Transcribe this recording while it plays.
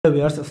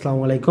Viewers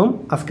আসসালামু আলাইকুম।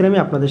 আজকে আমি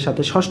আপনাদের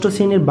সাথে ষষ্ঠ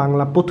শ্রেণীর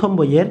বাংলা প্রথম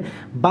বইয়ের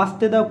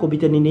বাঁচতে দাও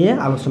কবিতা নিয়ে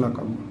আলোচনা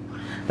করব।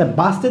 তা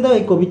বাঁচতে দাও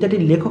এই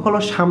কবিতাটির লেখক হলো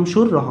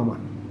শামসুর রহমান।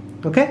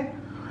 ওকে,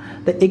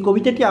 তা এই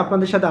কবিতাটি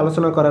আপনাদের সাথে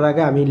আলোচনা করার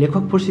আগে আমি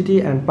লেখক পরিচিতি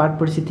অ্যান্ড পাঠ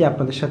পরিচিতি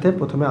আপনাদের সাথে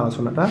প্রথমে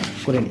আলোচনাটা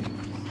করে নিই।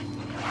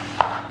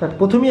 তা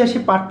প্রথমেই আসি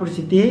পাঠ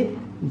পরিচিতি,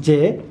 যে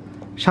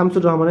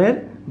শামসুর রহমানের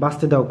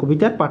বাঁচতে দাও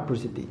কবিতার পাঠ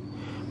পরিচিতি।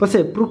 বলছে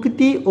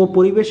প্রকৃতি ও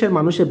পরিবেশের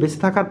মানুষের বেঁচে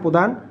থাকার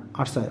প্রধান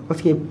আশ্রয়।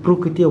 বলছে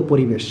প্রকৃতি ও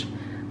পরিবেশ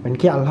মানে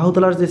কি আল্লাহ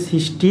তাআলার যে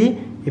সৃষ্টি,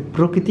 এই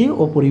প্রকৃতি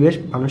ও পরিবেশ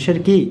মানুষের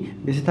কি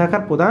বেঁচে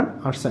থাকার প্রধান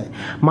আশ্রয়।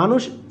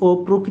 মানুষ ও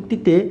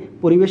প্রকৃতিতে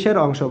পরিবেশের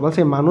অংশ।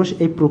 বলছে মানুষ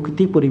এই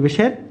প্রকৃতি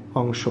পরিবেশের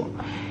অংশ,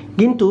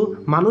 কিন্তু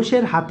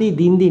মানুষের হাতেই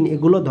দিন দিন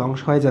এগুলো ধ্বংস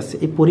হয়ে যাচ্ছে।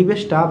 এই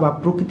পরিবেশটা বা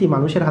প্রকৃতি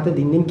মানুষের হাতে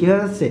দিন দিন কী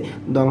হয়ে যাচ্ছে,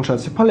 ধ্বংস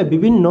হচ্ছে। ফলে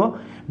বিভিন্ন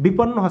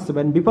বিপন্ন হচ্ছে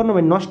বা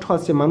নষ্ট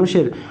হচ্ছে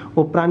মানুষের ও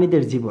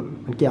প্রাণীদের জীবন।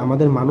 কি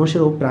আমাদের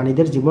মানুষের ও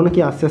প্রাণীদের জীবন কি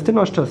আস্তে আস্তে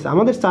নষ্ট হচ্ছে।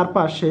 আমাদের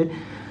চারপাশে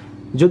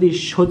যদি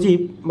সজীব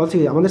বলছে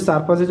আমাদের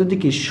চারপাশে যদি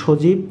কি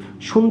সজীব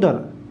সুন্দর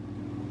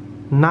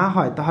না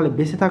হয়, তাহলে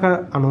বেঁচে থাকার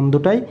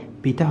আনন্দটাই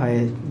বৃথা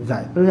হয়ে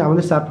যায়।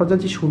 আমাদের চারপাশে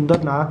যদি সুন্দর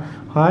না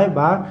হয়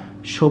বা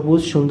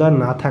সবুজ সুন্দর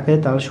না থাকে,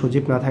 তাহলে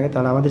সজীব না থাকে,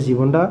 তাহলে আমাদের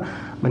জীবনটা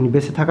মানে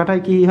বেঁচে থাকাটাই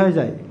কি হয়ে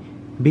যায়,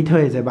 বৃথা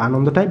হয়ে যায় বা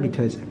আনন্দটাই বৃথা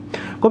হয়ে যায়।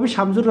 কবি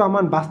শামসুর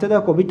রহমান বাঁচতে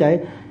দেওয়া কবিতায়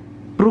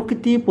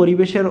প্রকৃতি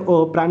পরিবেশের ও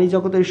প্রাণী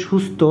জগতের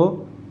সুস্থ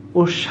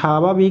ও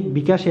স্বাভাবিক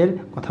বিকাশের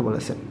কথা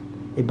বলেছেন।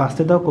 এই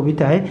বাঁচতে দেওয়া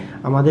কবিতায়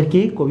আমাদের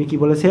কবি কি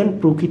বলেছেন,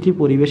 প্রকৃতি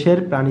পরিবেশের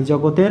প্রাণী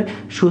জগতের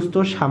সুস্থ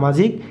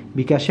সামাজিক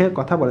বিকাশের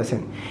কথা বলেছেন।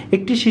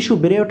 একটি শিশু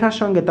বেড়ে ওঠার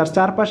সঙ্গে তার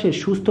চারপাশে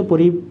সুস্থ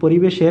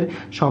পরিবেশের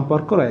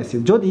সম্পর্ক রয়েছে।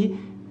 যদি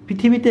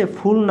পৃথিবীতে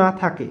ফুল না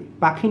থাকে,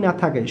 পাখি না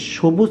থাকে,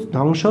 সবুজ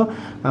ধ্বংস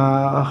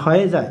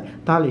হয়ে যায়,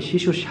 তাহলে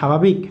শিশুর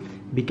স্বাভাবিক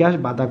বিকাশ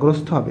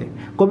বাধাগ্রস্ত হবে।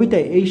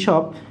 কবিতায়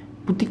এইসব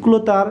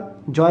প্রতিকূলতার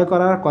জয়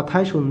করার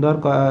কথাই সুন্দর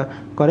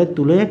করে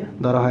তুলে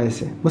ধরা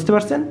হয়েছে। বুঝতে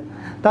পারছেন?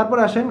 তারপর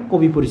আসেন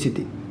কবি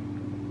পরিচিতি।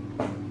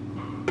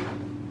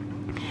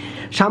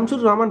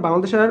 শামসুর রহমান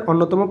বাংলাদেশের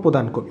অন্যতম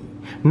প্রধান কবি।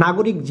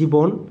 নাগরিক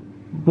জীবন,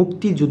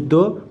 মুক্তিযুদ্ধ,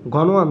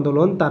 গণ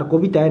আন্দোলন তার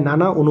কবিতায়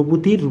নানা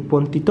অনুভূতির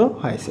রূপান্তরিত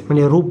হয়েছে,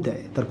 মানে রূপ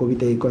দেয় তার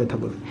কবিতায়। এই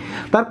কথাগুলো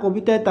তার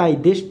কবিতায় তাই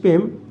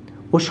দেশপ্রেম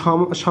ও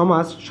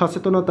সমাজ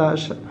সচেতনতা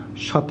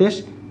সতেজ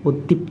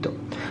উদ্দীপ্ত।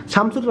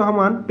 শামসুর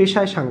রহমান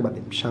পেশায়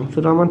সাংবাদিক।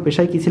 শামসুর রহমান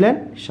পেশায় কি ছিলেন?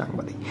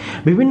 সাংবাদিক।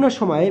 বিভিন্ন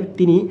সময়ে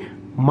তিনি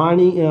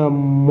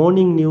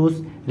মর্নিং নিউজ,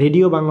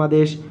 রেডিও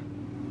বাংলাদেশ,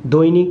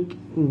 দৈনিক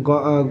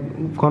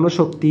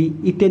গণশক্তি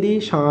ইত্যাদি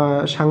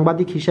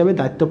সাংবাদিক হিসেবে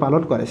দায়িত্ব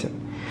পালন করেছেন।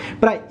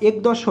 প্রায় এক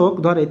দশক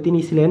ধরে তিনি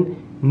ছিলেন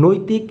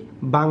নৈতিক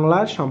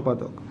বাংলার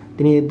সম্পাদক।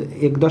 তিনি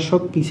এক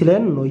দশক কি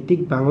ছিলেন? নৈতিক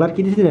বাংলার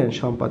কি ছিলেন?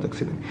 সম্পাদক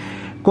ছিলেন।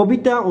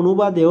 কবিতা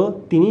অনুবাদেও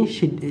তিনি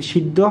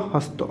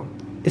সিদ্ধহস্ত।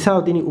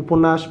 এছাড়াও তিনি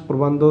উপন্যাস,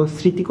 প্রবন্ধ,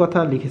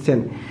 স্মৃতিকথা লিখেছেন।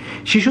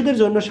 শিশুদের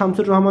জন্য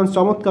শামসুর রহমান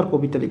চমৎকার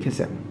কবিতা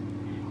লিখেছেন।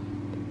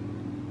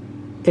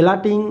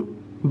 এলাটিং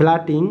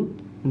ব্লাটিং,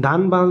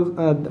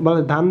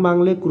 ধান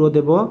বাংলে কুড়ো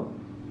দেব,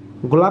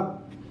 গোলাপ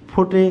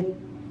ফোটে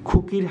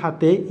খুকির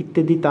হাতে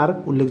ইত্যাদি তার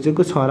উল্লেখযোগ্য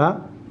ছড়া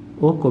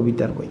ও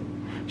কবিতার বই।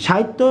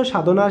 সাহিত্য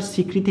সাধনার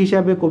স্বীকৃতি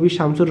হিসাবে কবি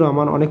শামসুর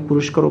রহমান অনেক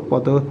পুরস্কার ও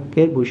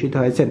পদকের ভূষিত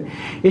হয়েছেন।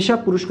 এসব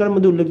পুরস্কারের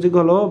মধ্যে উল্লেখযোগ্য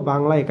হল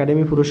বাংলা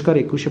একাডেমি পুরস্কার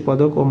 21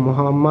 পদক ও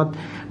মোহাম্মদ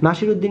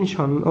নাসিরউদ্দিন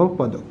স্বর্ণ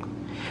পদক।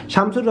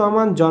 শামসুর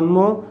রহমান জন্ম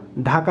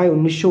ঢাকায়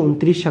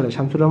 1929 সালে।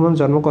 শামসুর রহমান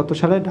জন্ম কত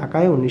সালে?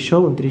 ঢাকায়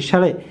 1929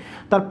 সালে।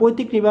 তার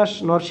পৈতৃক নিবাস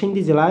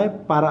নরসিংদী জেলায়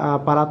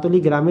পারাতলি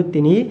গ্রামে।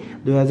 তিনি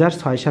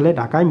 2006 সালে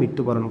ঢাকায়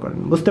মৃত্যুবরণ করেন।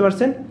 বুঝতে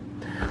পারছেন?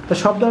 তো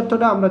শব্দ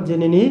অর্থটা আমরা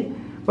জেনে নিই।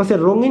 বলছে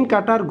রঙিন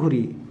কাটার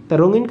ঘুড়ি। তা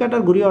রঙিন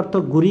কাটার ঘুড়ি অর্থ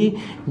ঘুড়ি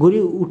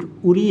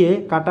উড়িয়ে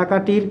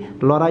কাটাকাটির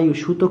লড়াই,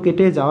 সুতো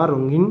কেটে যাওয়া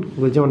রঙিন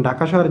ঘুড়ি। যেমন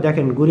ঢাকা শহরে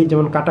দেখেন ঘুড়ি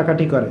যেমন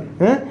কাটাকাটি করে।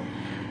 হ্যাঁ,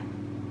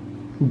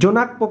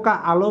 জোনাক পোকা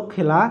আলো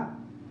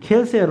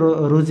খেলছে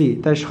রুজি।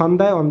 তাই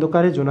সন্ধ্যায়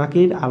অন্ধকারে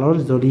জোনাকির আলোর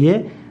জড়িয়ে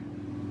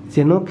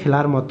যেন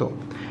খেলার মতো।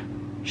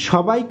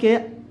 সবাইকে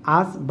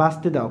আজ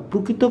বাঁচতে দাও।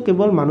 প্রকৃত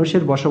কেবল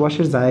মানুষের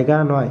বসবাসের জায়গা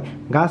নয়,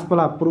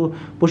 গাছপালা,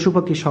 পশু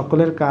পাখি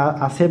সকলের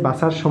আছে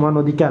বাঁচার সমান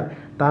অধিকার।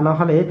 তা না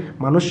হলে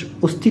মানুষ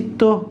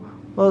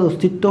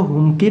অস্তিত্ব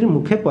হুমকির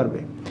মুখে পড়বে।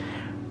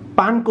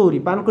 পানকৌড়ি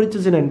তো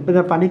জেনেন,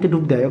 পানিতে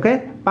ডুব দেয়। ওকে,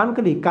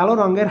 পানকৌড়ি কালো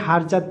রঙের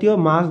হাড় জাতীয়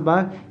মাছ বা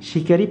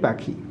শিকারি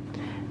পাখি।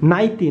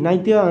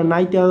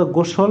 নাইতি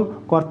গোসল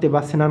করতে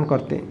বা স্নান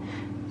করতে।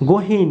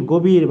 গহীন,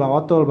 গভীর বা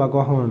অতল বা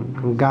গহন,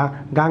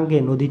 গাঙ্গে,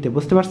 নদীতে।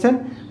 বুঝতে পারছেন?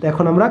 তো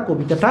এখন আমরা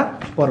কবিতাটা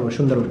পড়ব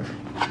সুন্দরভাবে।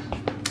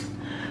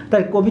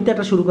 তাই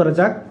কবিতাটা শুরু করা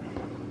যাক।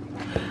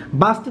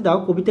 বাঁচতে দাও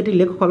কবিতাটির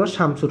লেখক হলো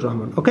শামসুর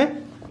রহমান। ওকে,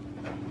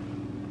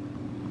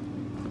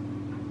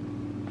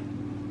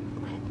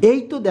 এই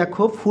তো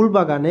দেখো ফুল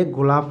বাগানে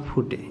গোলাপ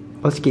ফুটে।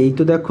 আজকে এই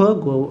তো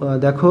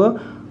দেখো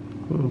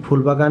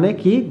ফুল বাগানে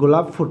কি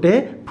গোলাপ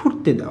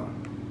ফুটতে দাও।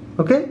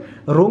 ওকে,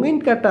 রঙিন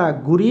কাটা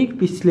গুড়ির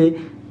পিছলে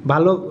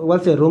বালক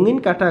বলছে রঙিন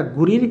কাটা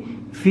গুড়ির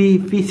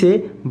পিছে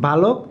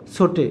বালক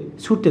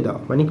ছুটতে দাও।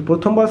 মানে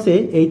প্রথম বলছে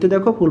এই তো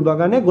দেখো ফুল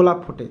বাগানে গোলাপ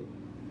ফোটে,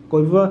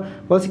 কবি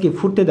বলছে কি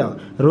ফুটতে দাও।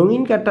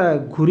 রঙিন কাটা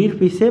ঘুড়ির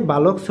পিছে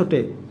বালক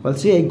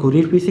বলছি এই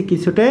ঘুড়ির পিছে কি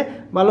ছোটে,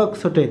 বালক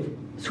ছোটে,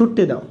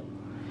 ছুটতে দাও।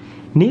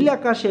 নীল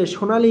আকাশে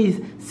সোনালি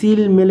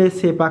সিল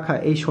মেলেছে পাখা,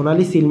 এই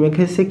সোনালি সিল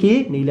মেখেছে কি,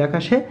 নীল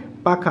আকাশে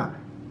পাখা,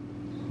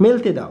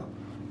 মেলতে দাও।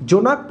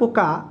 জোনাক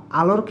পোকা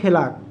আলোর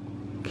খেলা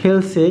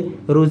খেলছে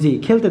রোজি,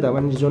 খেলতে দাও।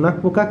 মানে জোনাক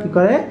পোকা কি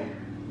করে,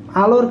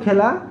 আলোর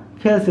খেলা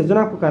খেলছে,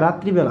 জোনাক পোকা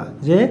রাত্রিবেলা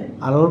যে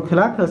আলোর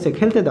খেলা খেলছে,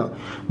 খেলতে দাও।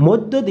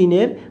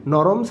 মধ্যদিনের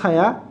নরম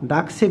ছায়া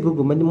ডাকছে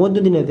গুগু, মানে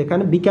মধ্যদিনের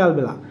যেখানে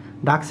বিকালবেলা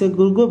ডাকছে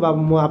গুগু, বা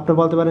আপনি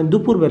বলতে পারেন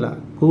দুপুরবেলা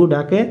গুগু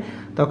ডাকে,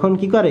 তখন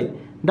কি করে,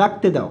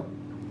 ডাকতে দাও।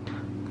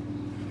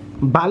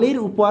 বালির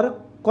উপর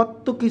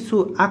কত কিছু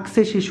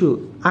আঁকছে শিশু,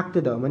 আঁকতে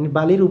দাও। মানে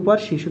বালির উপর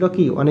শিশুরা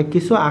কি অনেক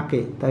কিছু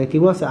আঁকে, তাই কি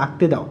বলছে,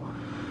 আঁকতে দাও।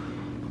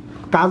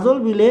 কাজল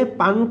বিলে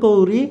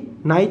পানকৌড়ি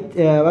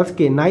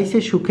নাইছে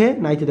সুখে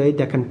নাইতে দাও, এই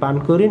দেখেন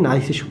পানকৌড়ি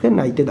নাইছে সুখে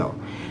নাইতে দাও।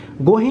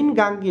 গহীন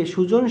গাঙ্গে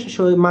সুজন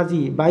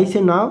মাঝি বাইছে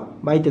নাও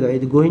বাইতে দাও, এই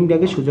গহীন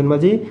গাঙ্গে সুজন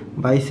মাঝি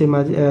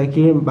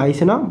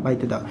বাইছে নাও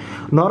বাইতে দাও।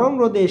 নরম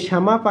রোদে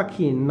শ্যামা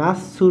পাখি নাচ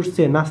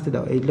ছুড়ছে নাচতে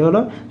দাও, এইগুলো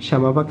হলো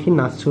শ্যামা পাখি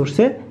নাচ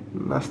ছুড়ছে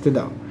নাচতে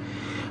দাও।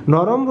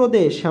 নরম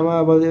রোদে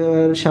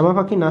শ্যামা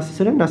পাখি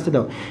নাচতে নাচতে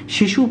দাও।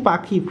 শিশু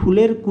পাখি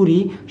ফুলের কুড়ি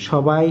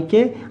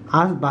সবাইকে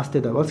আজ বাঁচতে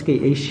দাও। আজকে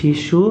এই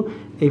শিশু,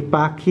 এই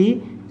পাখি,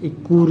 এই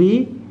কুড়ি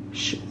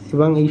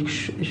এবং এই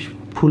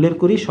ফুলের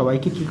কুড়ি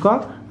সবাইকে কি কর,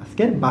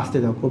 আজকে বাঁচতে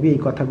দাও। কবি এই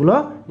কথাগুলো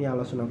নিয়ে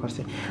আলোচনা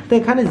করছে। তো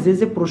এখানে যে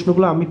যে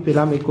প্রশ্নগুলো আমি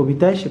পেলাম এই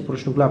কবিতায়, সে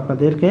প্রশ্নগুলো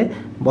আপনাদেরকে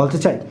বলতে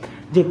চাই।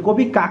 যে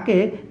কবি কাকে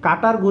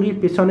কাটার গুড়ির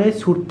পেছনে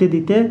ছুটতে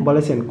দিতে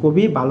বলেছেন,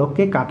 কবি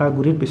বালককে কাটার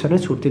গুড়ির পেছনে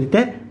ছুটতে দিতে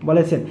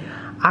বলেছেন।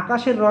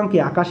 আকাশের রং কি,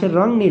 আকাশের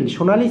রং নীল।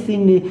 সোনালি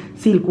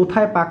সিল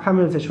কোথায় পাখা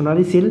মেলছে,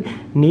 সোনালি সিল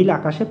নীল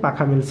আকাশে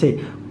পাখা মেলছে।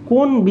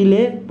 কোন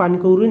বিলে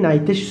পানকৌড়ি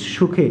নাইতে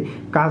সুখে,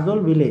 কাজল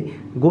বিলে।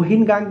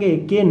 গহীন গাঙ্গে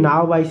কে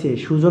নাও বাইছে,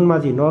 সুজন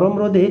মাঝি। নরম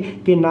রোদে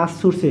কে নাচ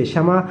ছুটছে,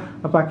 শ্যামা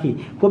পাখি।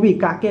 কবি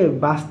কাকে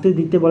বাঁচতে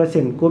দিতে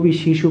বলেছেন, কবি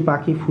শিশু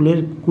পাখি ফুলের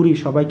কুড়ি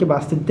সবাইকে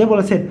বাঁচতে দিতে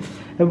বলেছেন।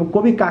 এবং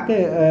কবি কাকে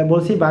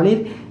বলছি,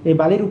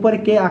 বালির উপরে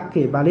কে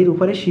আঁকে, বালির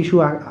উপরে শিশু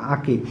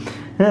আঁকে।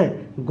 হ্যাঁ,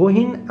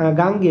 গহীন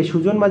গাঙ্গে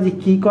সুজন মাঝি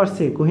কি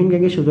করছে, গহীন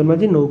গাঙ্গে সুজন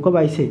মাঝি নৌকো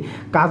বাইছে।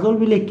 কাজল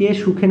বিলে কে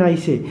সুখে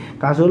নাইছে,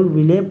 কাজল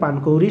বিলে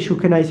পানকৌড়ি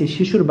সুখে নাইছে।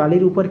 শিশুর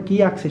বালির উপর কি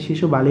আঁকছে,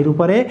 শিশু বালির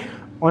উপরে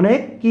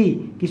অনেক কি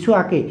কিছু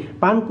আঁকে।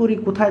 পানকৌড়ি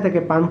কোথায় থাকে,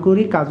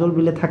 পানকৌড়ি কাজল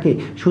বিলে থাকে।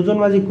 সুজন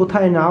মাঝি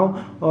কোথায় নাও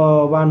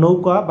বা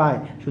নৌকা বায়,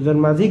 সুজন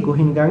মাঝি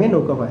গহীন গাঙ্গে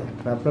নৌকা বায়।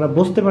 আপনারা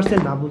বুঝতে পারছেন,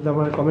 না বুঝলে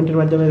আমার কমেন্টের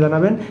মাধ্যমে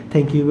জানাবেন।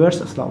 থ্যাংক ইউ ভিউয়ার্স,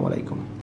 আসসালামু আলাইকুম।